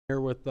Here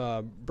with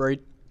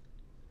Brady.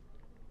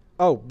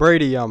 Oh,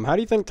 Brady. How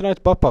do you think tonight's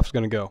Buff Puff's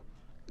gonna go?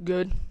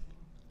 Good.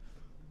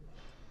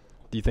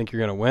 Do you think you're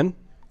gonna win?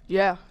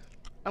 Yeah.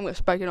 I'm gonna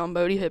spike it on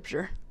Bodie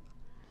Hipster.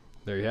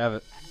 There you have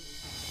it.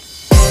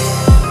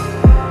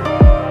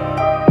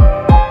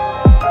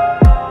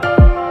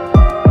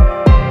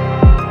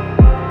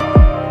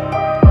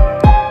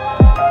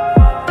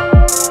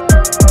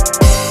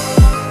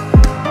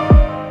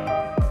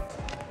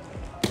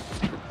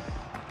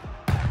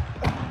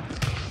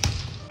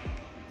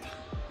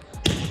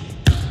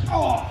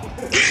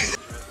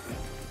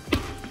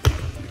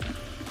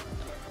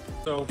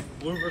 So,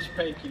 blue versus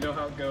pink, you know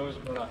how it goes,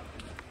 but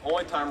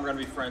only time we're going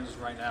to be friends is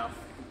right now.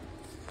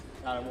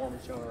 Gotta warm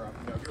each other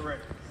up. Go, get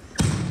ready.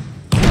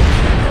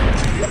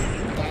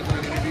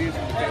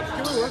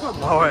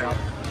 Oh, wait.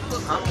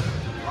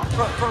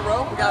 Front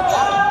row? We got a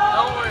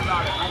ball. Don't worry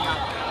about it. I got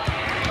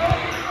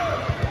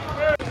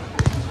it.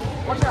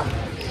 Watch out.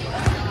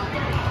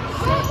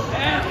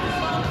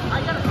 I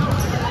got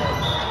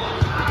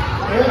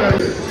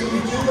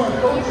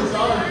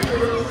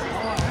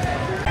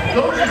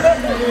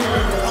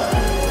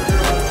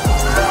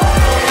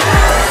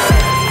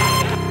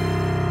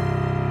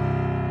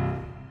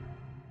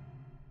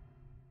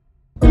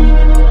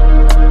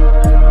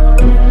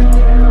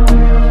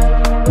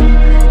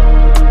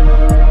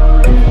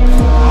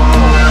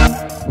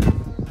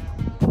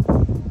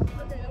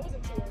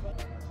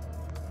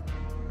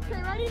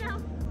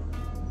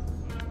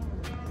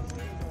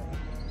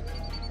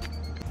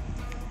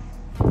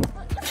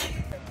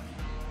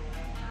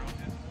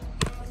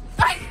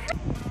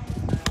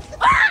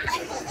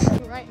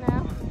right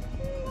now.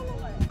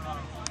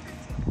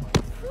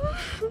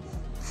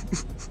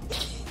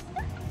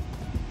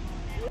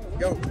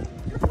 Go.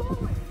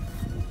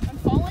 I'm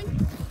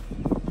falling.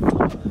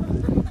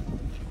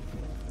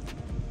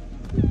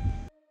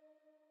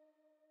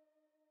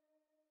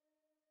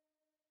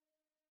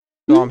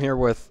 So I'm here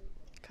with.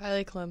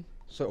 Kylie Clem,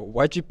 So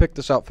why'd you pick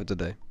this outfit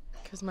today?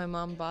 because my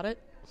mom bought it.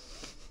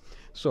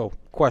 So,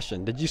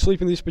 question: did you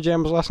sleep in these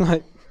pajamas last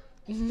night?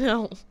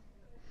 No.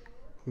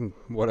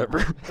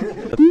 Whatever.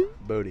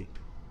 Bodie.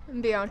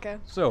 Bianca.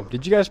 So,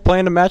 did you guys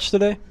plan to match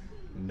today?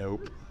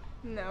 Nope.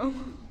 No.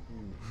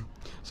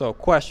 So,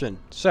 question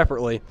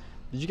separately: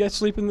 did you guys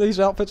sleep in these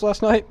outfits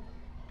last night?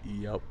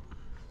 Yup.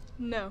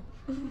 No.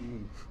 All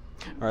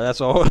right,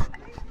 that's all.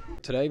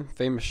 Today,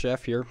 famous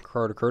chef here,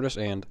 Carter Curtis,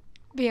 and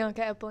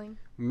Bianca Epling.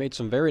 we made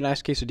some very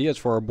nice quesadillas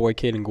for our boy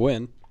Caden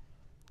Gwynn.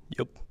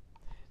 Yep.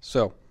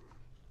 So,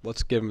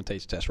 let's give him a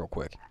taste test real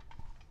quick.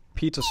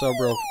 Pizza sub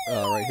real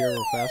right here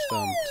real fast. So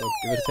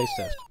give it a taste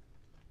test.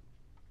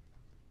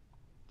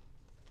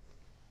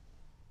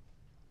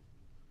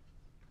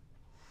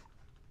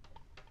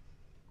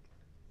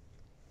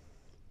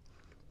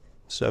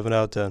 Seven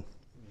out of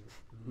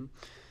 10.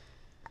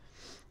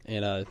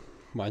 And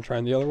mind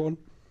trying the other one?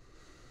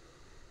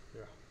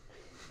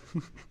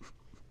 Yeah.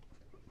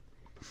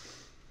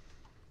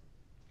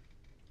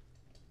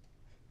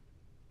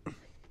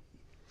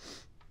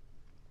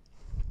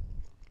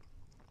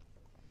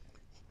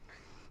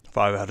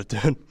 5 out of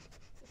 10.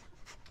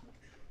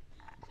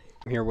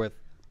 I'm here with.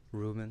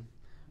 Ruben.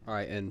 All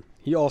right, and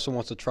he also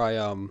wants to try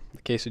the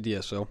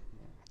quesadilla. So,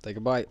 take a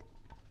bite.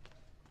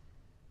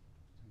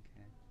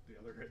 The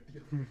other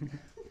guy.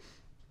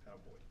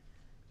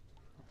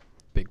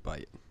 Big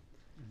bite.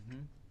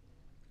 Mm-hmm.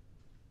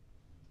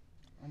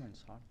 I mean,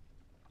 it's hot.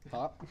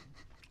 Hot?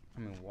 I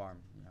mean, warm,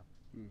 yeah.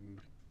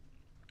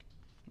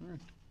 Mm.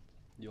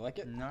 You like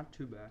it? Not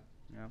too bad,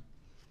 yeah.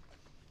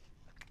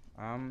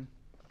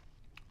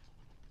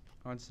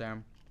 I'd say,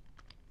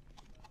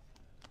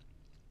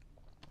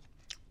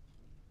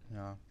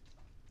 yeah,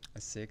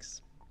 a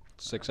 6.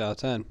 6 out of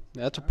 10.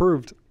 That's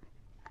approved.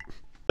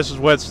 This is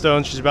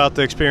Whetstone. She's about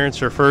to experience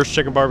her first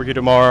chicken barbecue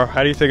tomorrow.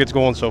 How do you think it's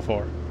going so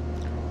far?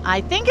 I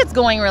think it's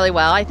going really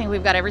well. I think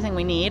we've got everything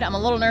we need. I'm a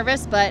little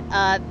nervous, but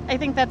I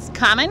think that's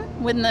common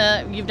when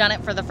you've done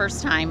it for the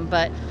first time.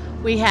 But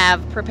we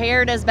have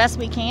prepared as best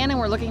we can, and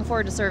we're looking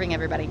forward to serving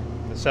everybody.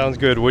 That sounds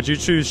good. Would you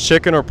choose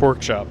chicken or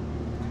pork chop?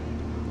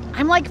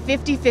 I'm like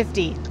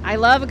 50-50. I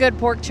love a good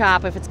pork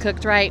chop if it's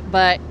cooked right,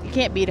 but you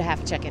can't beat a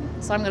half chicken.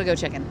 So I'm going to go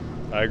chicken.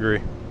 I agree.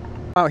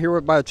 Out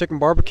here by the chicken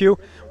barbecue,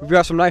 we've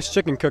got some nice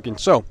chicken cooking.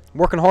 So,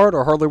 working hard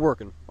or hardly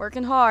working?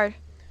 Working hard.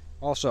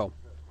 Also,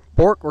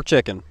 pork or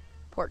chicken?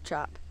 Pork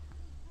chop.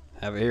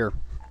 Have it here.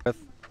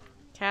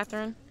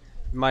 Catherine,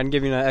 Mind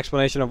giving an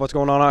explanation of what's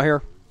going on out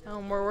here?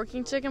 we're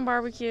working chicken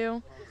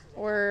barbecue.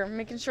 We're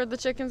making sure the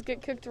chickens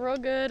get cooked real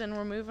good, and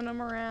we're moving them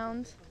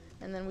around.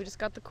 And then we just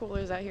got the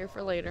coolers out here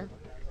for later.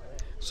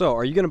 So,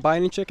 are you going to buy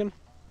any chicken?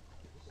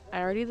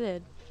 I already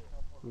did.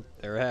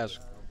 There it has.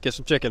 Get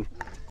some chicken.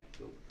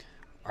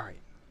 All right.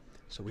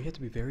 So we have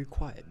to be very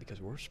quiet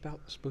because we're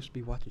supposed to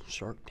be watching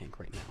Shark Tank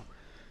right now.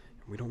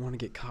 And we don't want to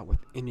get caught with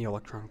any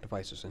electronic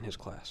devices in his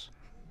class.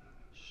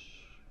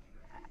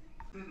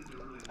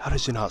 How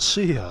does he not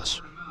see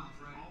us?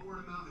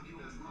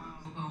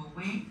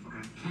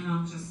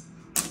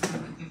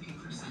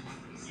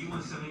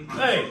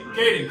 Hey,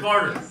 Kaden,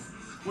 Carter.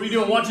 What are you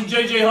doing, watching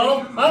JJ Huddle?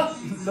 Huh?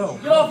 No.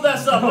 Get off that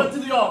stuff, right to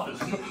the office.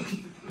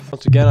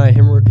 Once again, I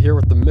am here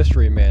with the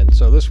mystery man.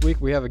 So this week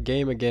we have a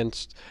game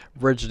against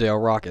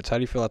Ridgedale Rockets. How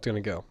do you feel that's going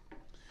to go?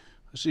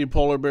 I see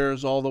polar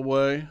bears all the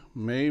way,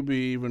 maybe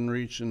even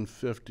reaching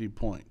 50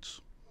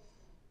 points.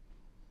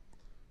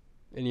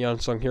 Any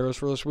unsung heroes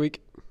for this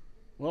week?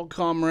 Well,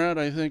 comrade,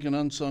 I think an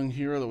unsung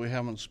hero that we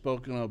haven't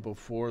spoken of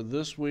before.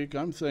 This week,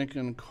 I'm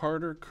thinking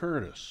Carter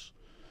Curtis.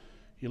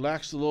 He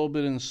lacks a little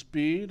bit in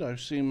speed. I've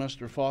seen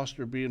Mr.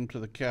 Foster beat him to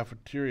the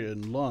cafeteria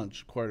and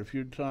lunch quite a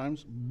few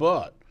times,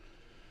 but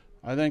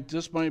I think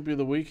this might be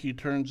the week he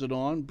turns it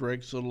on,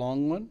 breaks a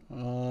long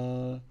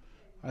one.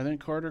 I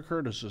think Carter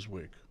Curtis this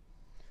week.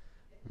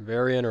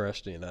 Very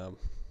interesting.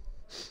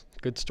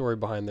 Good story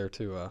behind there,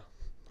 too. Well,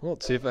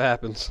 let's see if it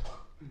happens.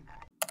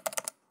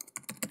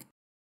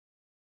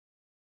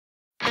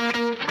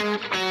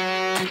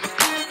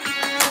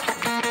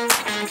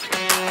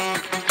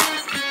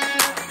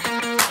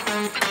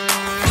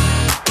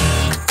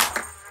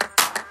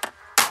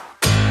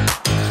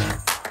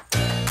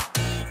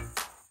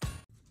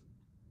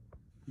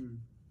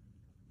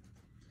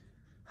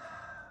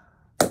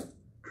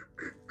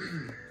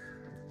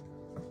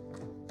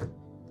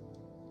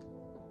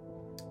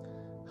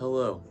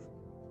 Hello,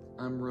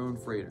 I'm Roan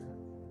Frater,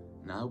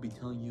 and I'll be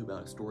telling you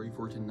about a story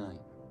for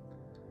tonight.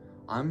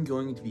 I'm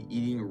going to be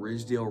eating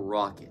Ridgedale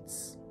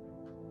Rockets.